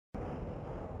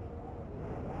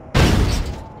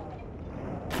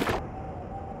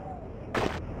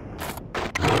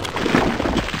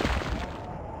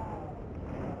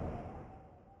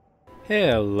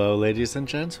Hello ladies and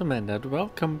gentlemen, and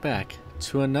welcome back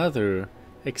to another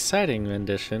exciting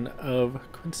rendition of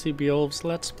Quincy Beoulve's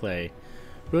Let's Play,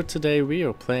 where today we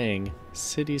are playing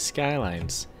City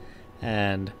Skylines,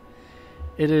 and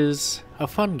it is a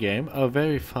fun game, a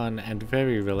very fun and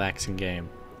very relaxing game.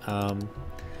 I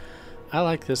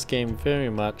like this game very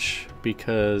much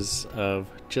because of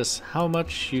just how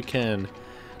much you can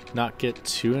not get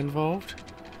too involved.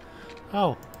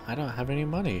 Oh, I don't have any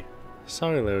money.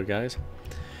 Sorry, little guys.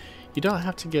 You don't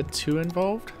have to get too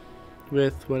involved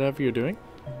with whatever you're doing,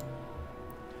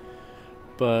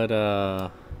 but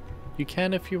you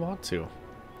can if you want to.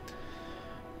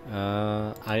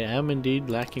 I am indeed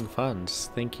lacking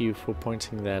funds. Thank you for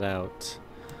pointing that out.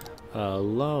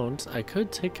 Loans. I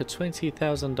could take a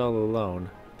 $20,000 loan.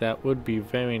 That would be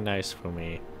very nice for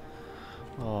me.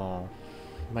 Oh,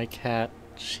 my cat.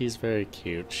 She's very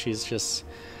cute. She's just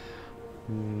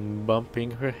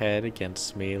bumping her head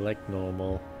against me like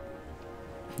normal.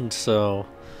 And so,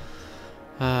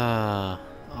 oh,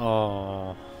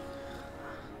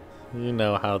 you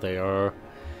know how they are.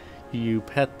 You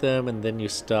pet them and then you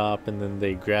stop and then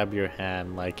they grab your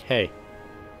hand like, hey,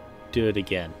 do it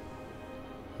again.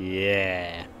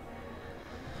 Yeah.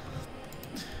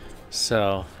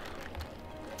 So,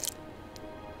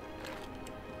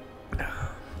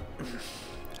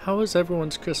 how was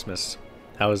everyone's Christmas?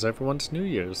 How was everyone's New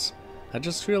Year's? I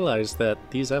just realized that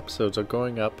these episodes are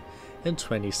going up in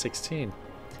 2016.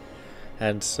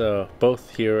 And so,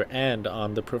 both here and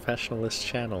on the Professionalists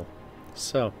channel.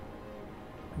 So,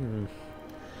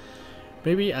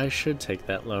 maybe I should take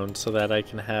that loan so that I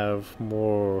can have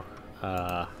more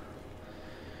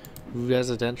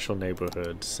residential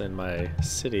neighborhoods in my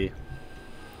city.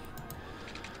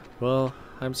 Well,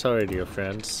 I'm sorry, dear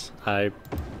friends. I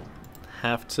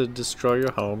have to destroy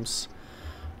your homes.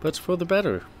 But it's for the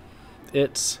better.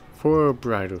 It's for a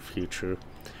brighter future.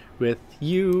 With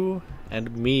you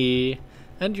and me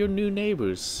and your new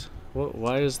neighbors.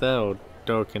 Why is that all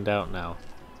darkened out now?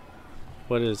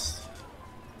 What is...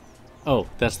 Oh,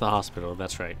 that's the hospital.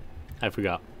 That's right. I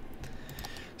forgot.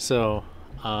 So,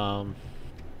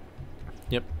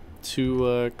 yep.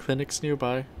 Two clinics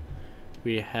nearby.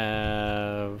 We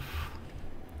have...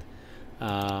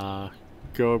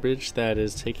 garbage that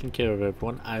is taking care of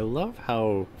everyone. I love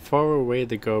how far away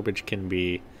the garbage can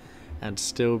be and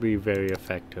still be very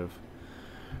effective.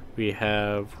 We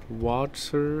have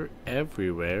water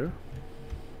everywhere,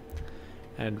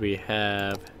 and we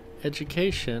have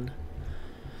education.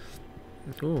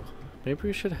 Ooh, maybe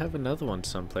we should have another one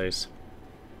someplace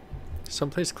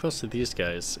close to these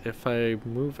guys. If I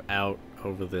move out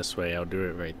over this way, I'll do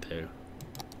it right there.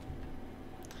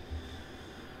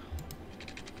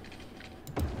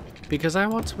 Because I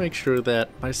want to make sure that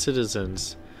my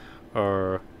citizens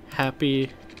are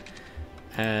happy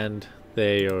and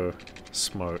they are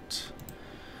smart.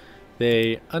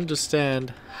 They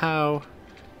understand how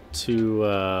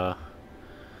to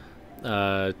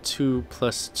 2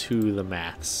 plus 2 the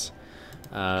maths.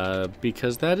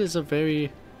 Because that is a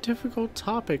very difficult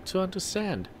topic to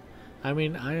understand. I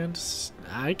mean,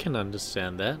 I can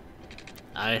understand that.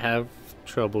 I have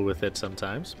trouble with it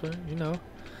sometimes, but you know.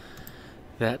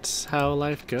 That's how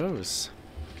life goes.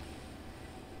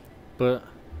 But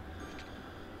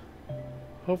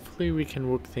hopefully we can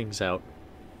work things out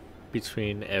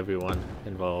between everyone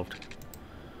involved.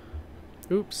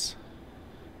 Oops.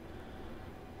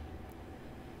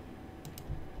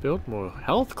 Build more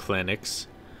health clinics?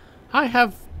 I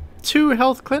have 2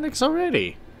 health clinics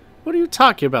already. What are you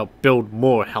talking about, build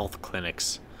more health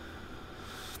clinics?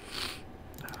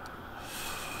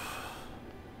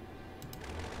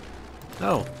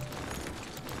 Oh,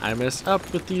 I messed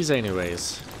up with these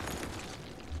anyways.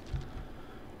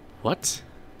 What?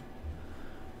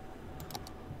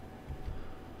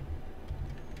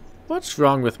 What's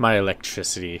wrong with my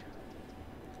electricity?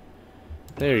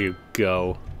 There you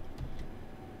go.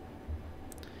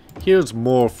 Here's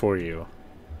more for you.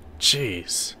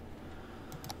 Jeez.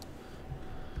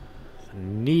 The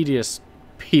neediest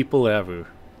people ever.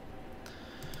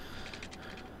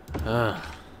 Ugh.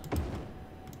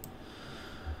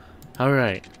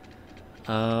 Alright,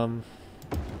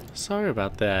 sorry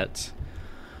about that,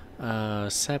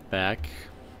 setback.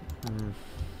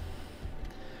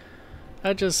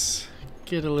 I just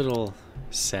get a little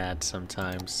sad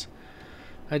sometimes.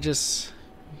 I just,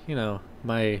 you know,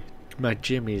 my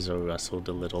jimmies are rustled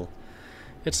a little.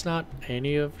 It's not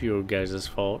any of your guys'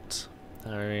 fault.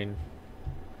 I mean,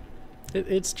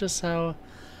 it's just how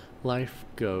life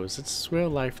goes. It's where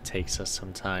life takes us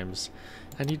sometimes.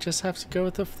 And you just have to go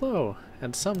with the flow.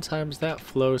 And sometimes that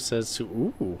flow says to,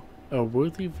 ooh, a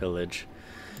worthy village.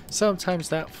 sometimes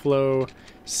that flow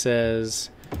says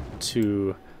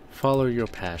to follow your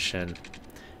passion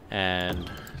and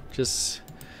just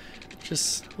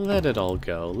let it all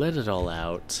go, let it all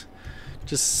out.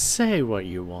 Just say what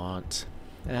you want.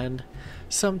 And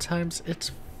sometimes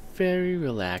it's very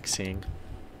relaxing.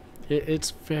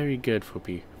 It's very good for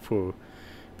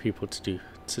people to do,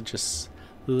 to just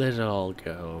let it all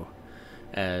go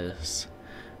as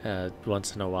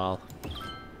once in a while.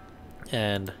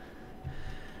 And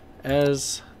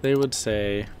as they would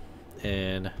say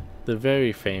in the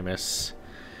very famous,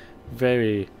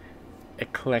 very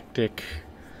eclectic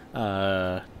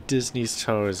Disney's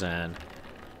Tarzan,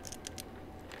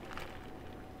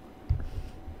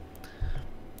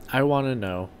 I want to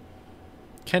know,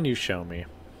 can you show me?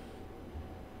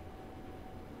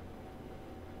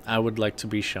 I would like to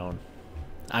be shown.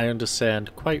 I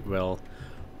understand quite well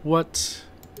what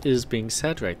is being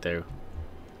said right there.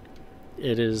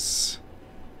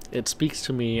 It speaks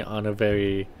to me on a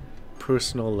very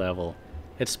personal level.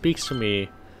 It speaks to me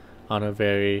on a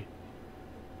very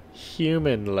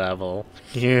human level.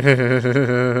 You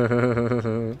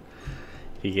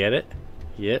get it?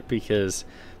 Yeah, because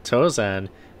Tarzan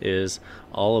is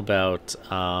all about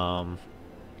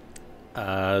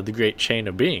the great chain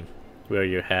of being, where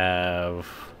you have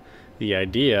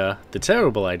the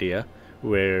terrible idea,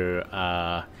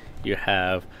 where you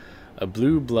have a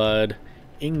blue blood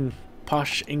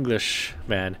posh English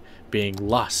man being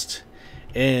lost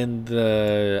in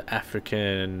the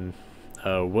African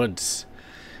woods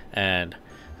and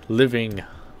living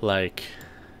like,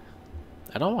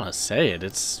 I don't want to say it,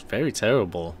 it's very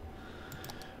terrible,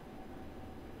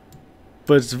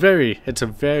 but it's a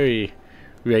very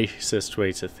racist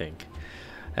way to think.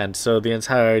 And so the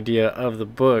entire idea of the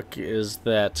book is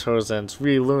that Tarzan's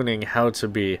relearning how to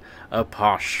be a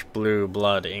posh blue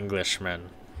blood Englishman.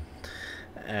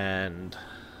 And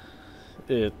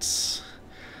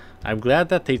I'm glad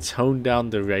that they toned down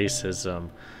the racism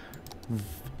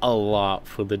a lot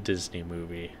for the Disney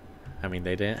movie. I mean,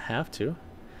 they didn't have to.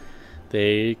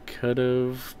 They could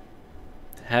have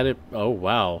had it. Oh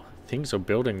wow, things are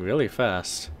building really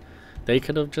fast. They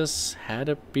could have just had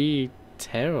it be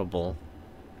terrible.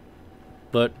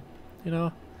 But, you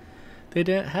know, they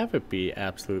didn't have it be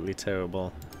absolutely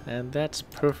terrible. And that's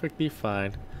perfectly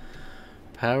fine.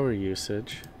 Power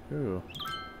usage. Ooh.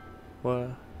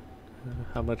 What?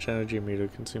 How much energy meter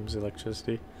consumes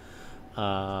electricity?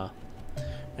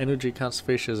 Energy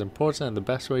conservation is important, and the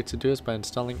best way to do it is by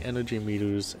installing energy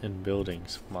meters in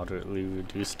buildings. Moderately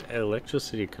reduced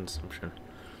electricity consumption.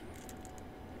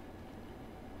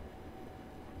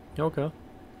 Okay.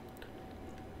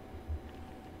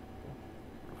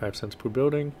 5 cents per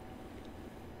building.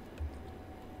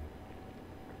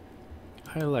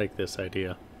 I like this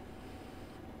idea.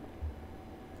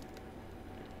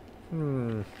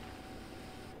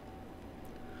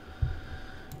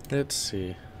 Let's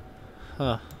see.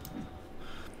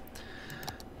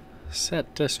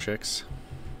 Set districts.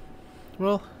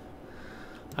 Well,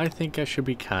 I think I should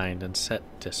be kind and set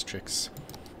districts.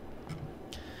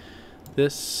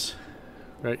 This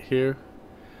right here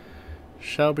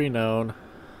shall be known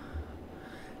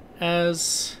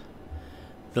as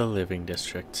the living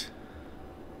district.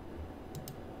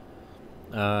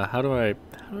 How do I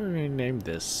rename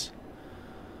this?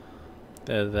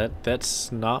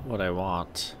 That's not what I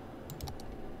want.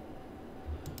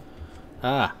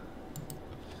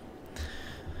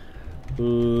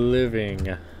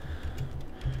 Living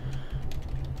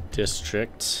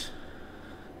district.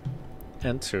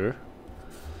 Enter.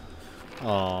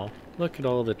 Oh, look at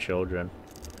all the children.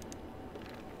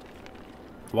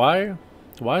 Why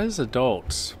is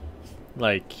adults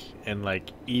like in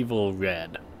like evil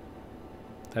red?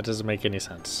 That doesn't make any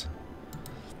sense.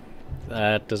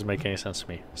 That doesn't make any sense to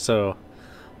me. So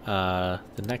the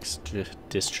next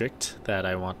district that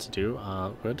I want to do,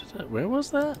 where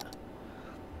was that?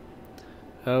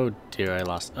 Oh dear, I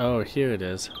lost. Oh, here it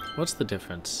is. What's the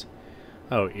difference?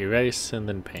 Oh, erase and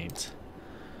then paint.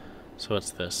 So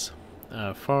what's this?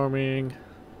 Farming,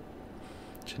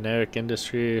 generic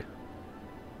industry.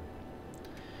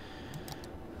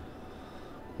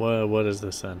 What is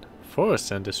this then?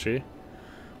 Forest industry?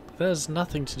 But that has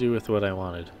nothing to do with what I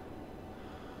wanted.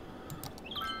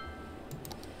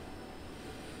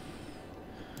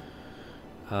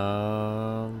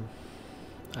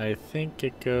 I think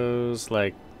it goes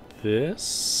like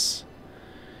this.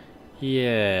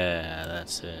 Yeah,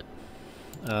 that's it.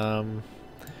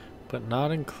 But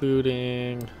not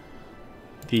including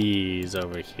these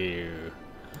over here.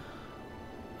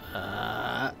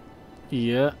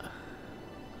 Yeah.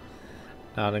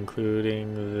 Not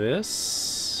including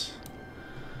this.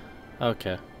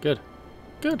 Okay, good.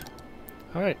 Good.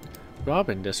 Alright.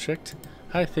 Robin District.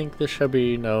 I think this should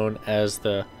be known as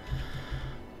the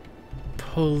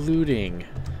Polluting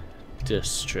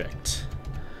District.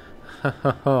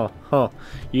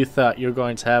 You thought you were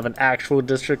going to have an actual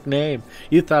district name.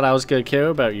 You thought I was going to care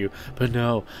about you. But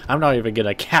no, I'm not even going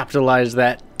to capitalize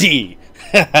that D.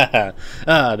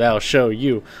 That'll show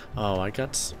you. Oh, why do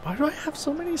I have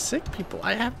so many sick people?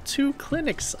 I have 2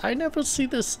 clinics. I never see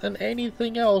this in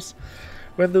anything else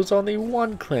when there's only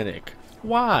 1 clinic.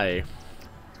 Why?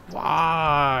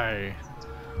 Why?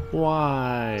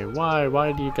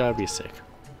 Why do you gotta be sick?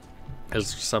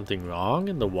 Is there something wrong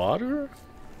in the water?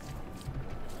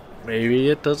 Maybe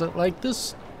it doesn't like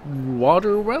this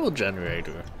water well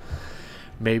generator.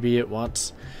 Maybe it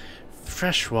wants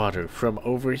fresh water from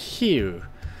over here.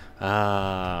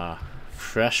 Ah,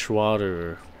 fresh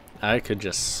water. I could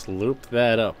just sloop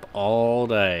that up all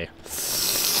day.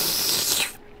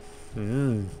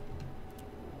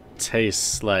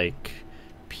 Tastes like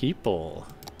people.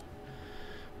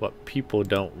 What people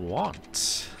don't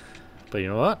want. But you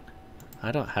know what?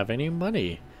 I don't have any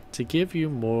money to give you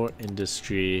more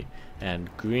industry and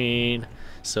green,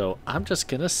 so I'm just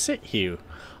gonna sit here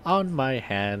on my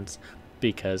hands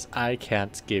because I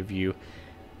can't give you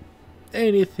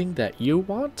anything that you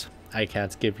want. I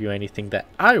can't give you anything that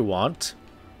I want.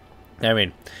 I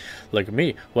mean, look at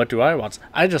me. What do I want?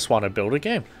 I just want to build a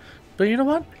game. But you know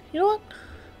what?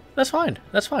 That's fine.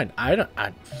 That's fine. I don't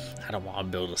want to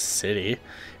build a city.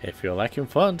 If you're lacking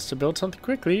funds to build something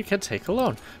quickly, you can take a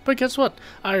loan. But guess what?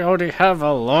 I already have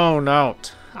a loan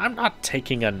out. I'm not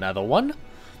taking another one.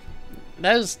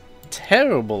 That is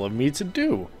terrible of me to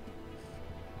do.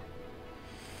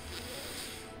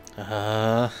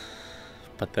 But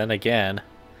then again,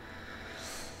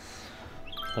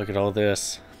 look at all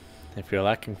this. If you're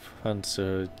lacking funds,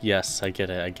 yes, I get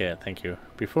it, thank you.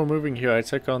 Before moving here, I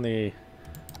took on the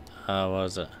what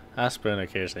was it? Aspirin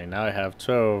occasionally. Now I have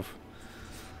 12.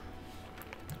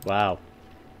 Wow.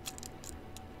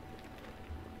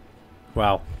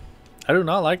 Wow. I do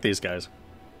not like these guys.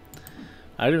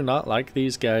 I do not like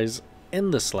these guys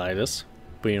in the slightest.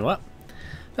 But you know what?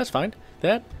 That's fine.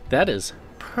 That is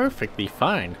perfectly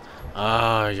fine.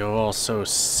 Ah, you're all so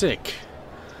sick.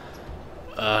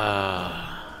 You know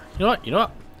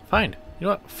what? Fine. You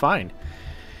know what? Fine.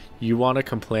 You want to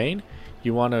complain?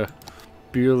 You want to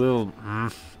be a little...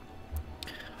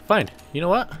 Fine. You know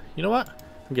what?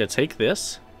 I'm going to take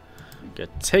this. I'm going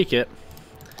to take it.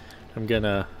 I'm going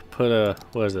to put a...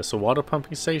 What is this? A water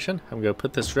pumping station? I'm going to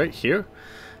put this right here.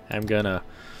 I'm going to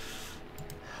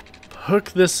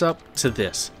hook this up to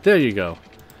this. There you go.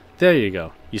 There you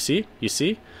go. You see? You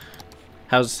see?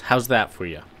 How's that for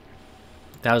you?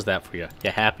 How's that for you?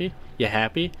 You happy? You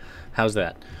happy? How's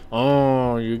that?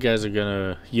 Oh, you guys are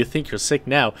gonna... You think you're sick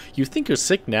now? You think you're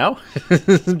sick now?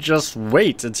 Just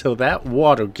wait until that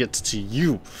water gets to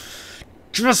you.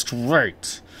 Just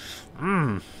wait.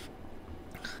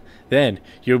 Then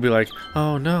you'll be like,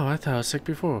 oh no, I thought I was sick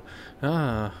before. You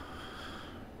know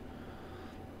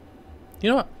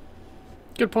what?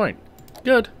 Good point.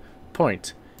 Good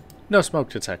point. No smoke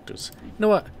detectors. You know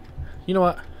what? You know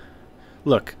what?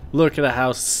 Look at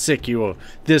how sick you are.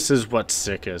 This is what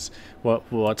sick is.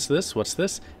 What's this? What's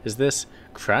this? Is this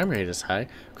crime rate is high?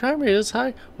 Crime rate is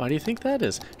high? Why do you think that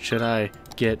is? Should I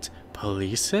get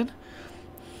police in?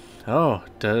 Oh,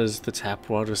 does the tap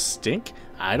water stink?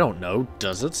 I don't know.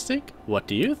 Does it stink? What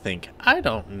do you think? I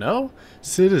don't know.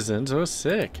 Citizens are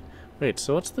sick. Wait,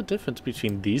 so what's the difference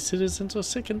between these citizens are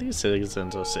sick and these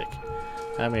citizens are sick?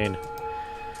 I mean,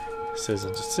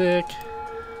 citizens are sick.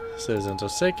 Citizens are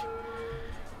sick.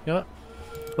 You know what?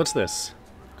 What's this?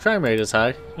 Crime rate is high.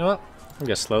 You know what? I'm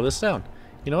gonna slow this down.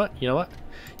 You know what? You know what?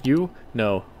 You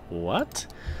know what?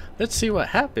 Let's see what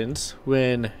happens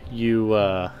when you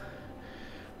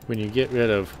get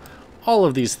rid of all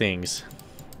of these things.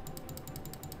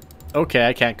 Okay,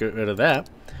 I can't get rid of that,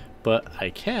 but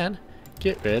I can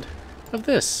get rid of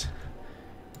this.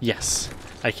 Yes,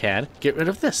 I can get rid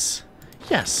of this.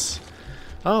 Yes.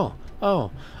 Oh,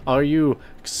 are you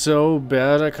so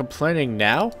bad at complaining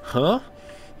now? Huh?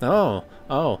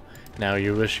 Oh, now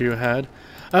you wish you had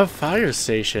a fire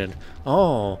station.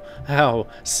 Oh, how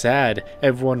sad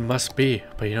everyone must be.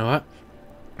 But you know what?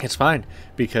 It's fine,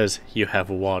 because you have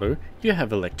water, you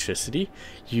have electricity,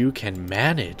 you can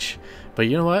manage. But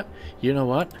you know what? You know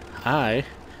what? I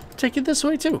take it this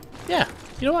way too. Yeah,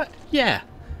 you know what? Yeah.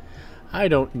 I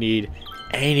don't need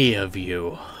any of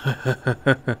you.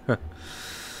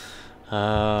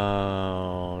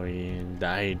 Oh,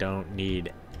 I don't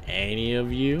need any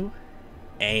of you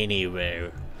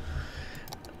anywhere.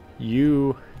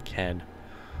 You can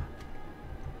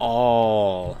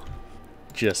all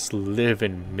just live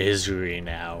in misery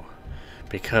now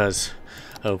because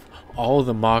of all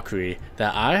the mockery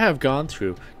that I have gone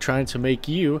through trying to make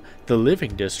you the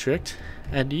living district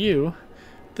and you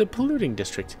the polluting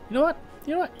district. You know what?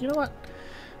 You know what?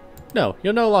 No,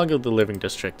 you're no longer the living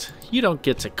district. You don't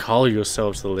get to call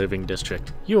yourselves the living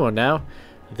district. You are now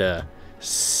the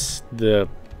sick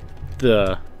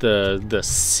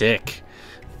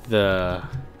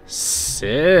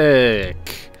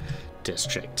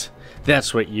district.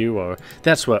 That's what you are.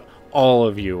 That's what all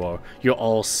of you are. You're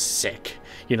all sick.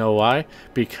 You know why?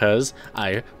 Because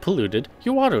I polluted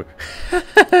your water.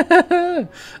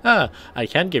 I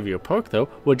can give you a perk though.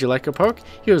 Would you like a perk?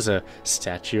 Here's a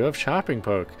statue of shopping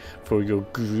perk for your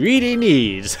greedy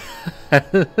needs.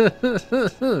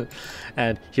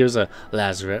 And here's a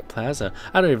Lazarette Plaza.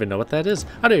 I don't even know what that is.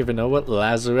 I don't even know what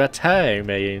Lazarette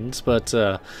means, but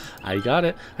I got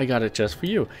it. I got it just for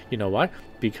you. You know why?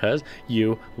 Because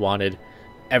you wanted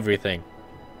everything.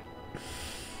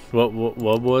 What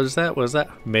was that? Was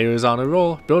that Mayor's on a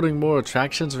roll, building more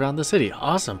attractions around the city?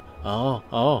 Awesome.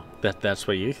 Oh, that's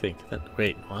what you think.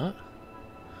 Wait, what?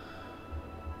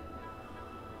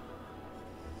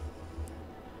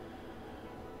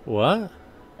 What?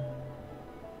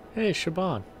 Hey,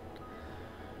 Shaban.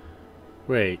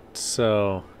 Wait,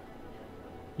 so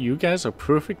you guys are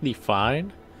perfectly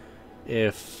fine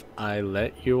if I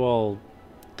let you all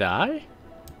die?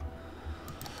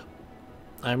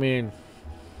 I mean,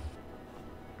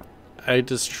 I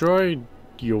destroyed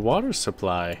your water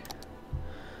supply.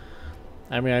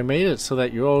 I mean, I made it so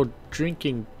that you're all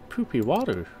drinking poopy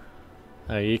water.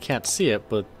 You can't see it,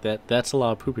 but that's a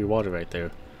lot of poopy water right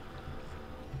there.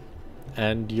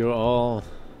 And you're all,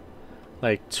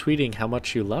 like, tweeting how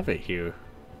much you love it here.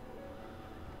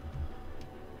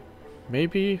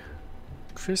 Maybe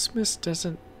Christmas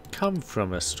doesn't come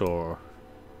from a store.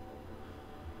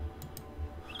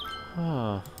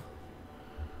 Huh.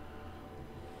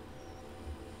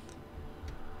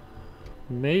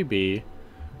 Maybe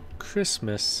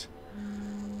Christmas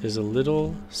is a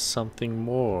little something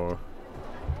more.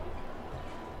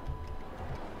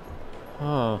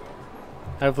 Huh.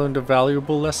 I've learned a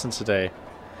valuable lesson today.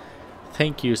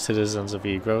 Thank you, citizens of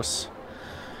Igros.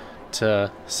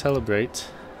 To celebrate,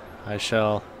 I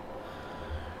shall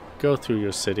go through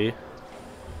your city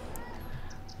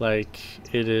like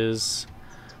it is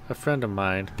a friend of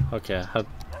mine. Okay,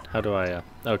 how do I,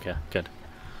 okay, good.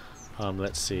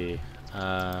 Let's see.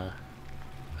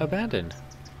 Abandoned.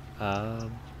 Why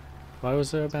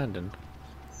was there abandoned?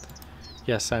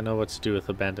 Yes, I know what to do with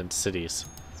abandoned cities.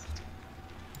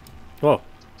 Whoa.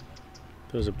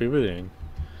 There's a building.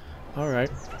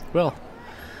 Alright. Well,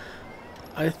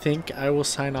 I think I will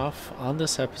sign off on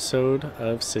this episode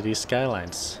of City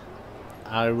Skylines.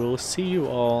 I will see you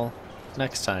all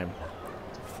next time.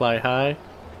 Fly high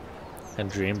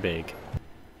and dream big.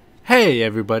 Hey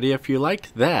everybody, if you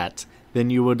liked that, then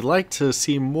you would like to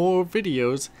see more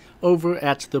videos over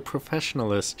at the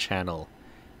Professionalists channel.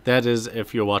 That is,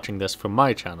 if you're watching this from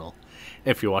my channel.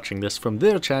 If you're watching this from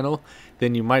their channel,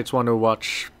 then you might want to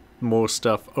watch more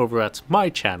stuff over at my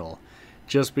channel.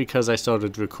 Just because I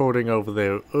started recording over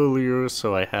there earlier,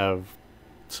 so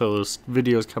those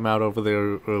videos come out over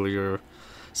there earlier.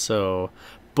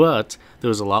 But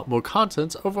there's a lot more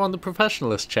content over on the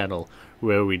Professionalist channel,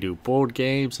 where we do board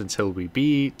games until we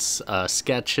beat,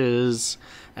 sketches,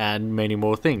 and many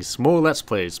more things. More Let's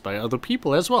Plays by other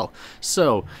people as well.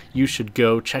 So you should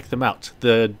go check them out.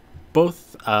 The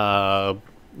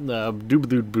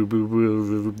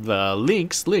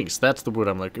links, that's the word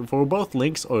I'm looking for. Both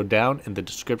links are down in the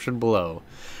description below.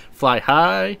 Fly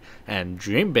high and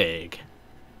dream big.